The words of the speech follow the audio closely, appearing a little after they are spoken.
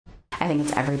I think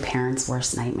it's every parent's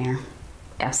worst nightmare.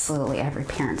 Absolutely every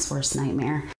parent's worst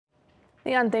nightmare.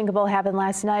 The unthinkable happened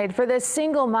last night for this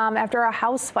single mom after a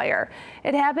house fire.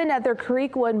 It happened at their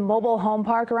Creekwood mobile home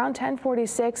park around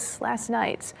 10:46 last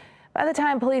night. By the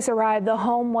time police arrived, the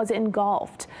home was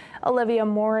engulfed. Olivia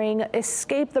Mourning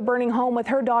escaped the burning home with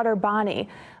her daughter Bonnie,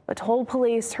 but told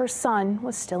police her son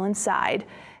was still inside.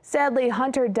 Sadly,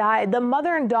 Hunter died. The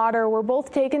mother and daughter were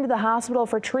both taken to the hospital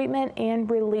for treatment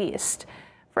and released.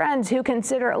 Friends who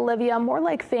consider Olivia more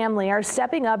like family are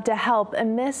stepping up to help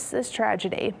amidst this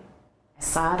tragedy. I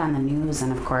saw it on the news,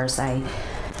 and of course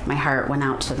my heart went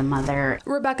out to the mother.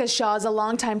 Rebecca Shaw is a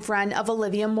longtime friend of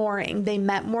Olivia Mourning. They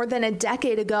met more than a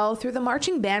decade ago through the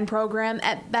marching band program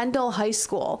at Bendel High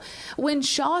School. When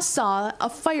Shaw saw a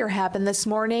fire happen this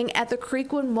morning at the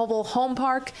Creekwood Mobile Home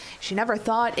Park, she never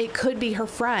thought it could be her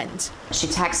friend. She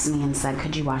texted me and said,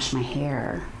 "Could you wash my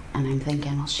hair?" And I'm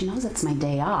thinking, well, she knows it's my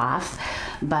day off.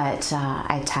 But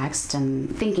I text and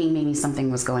thinking maybe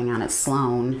something was going on at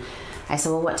Sloan. I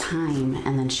said, well, what time?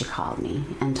 And then she called me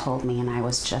and told me, and I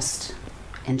was just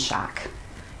in shock,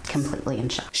 completely in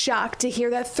shock. Shocked to hear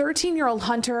that 13-year-old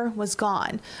Hunter was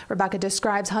gone. Rebecca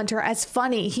describes Hunter as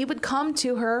funny. He would come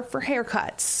to her for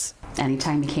haircuts.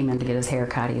 Anytime he came in to get his hair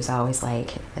cut, he was always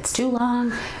like, "It's too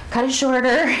long, cut it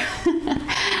shorter.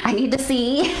 I need to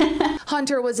see."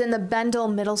 Hunter was in the Bendel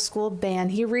Middle School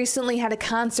band. He recently had a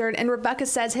concert, and Rebecca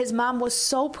says his mom was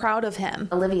so proud of him.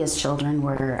 Olivia's children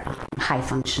were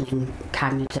high-functioning,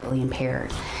 cognitively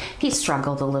impaired. He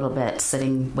struggled a little bit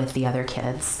sitting with the other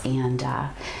kids, and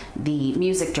the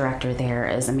music director there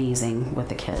is amazing with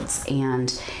the kids. And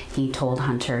he told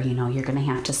Hunter, you know, you're going to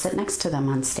have to sit next to them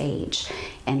on stage,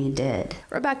 and he did.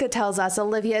 Rebecca tells us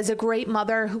Olivia is a great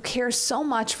mother who cares so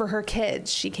much for her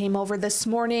kids. She came over this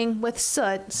morning with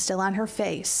soot still on her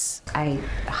face. I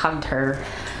hugged her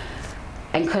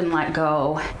and couldn't let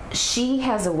go. She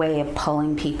has a way of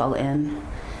pulling people in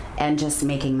and just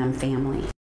making them family.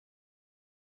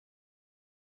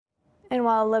 And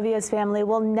while Olivia's family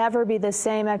will never be the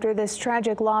same after this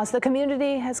tragic loss, the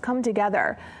community has come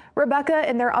together. Rebecca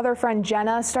and their other friend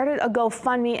Jenna started a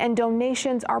GoFundMe, and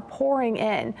donations are pouring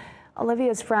in.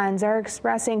 Olivia's friends are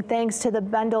expressing thanks to the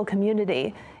Bendel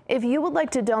community. If you would like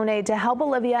to donate to help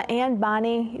Olivia and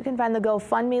Bonnie, you can find the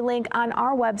GoFundMe link on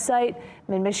our website,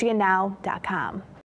 MidMichiganNow.com.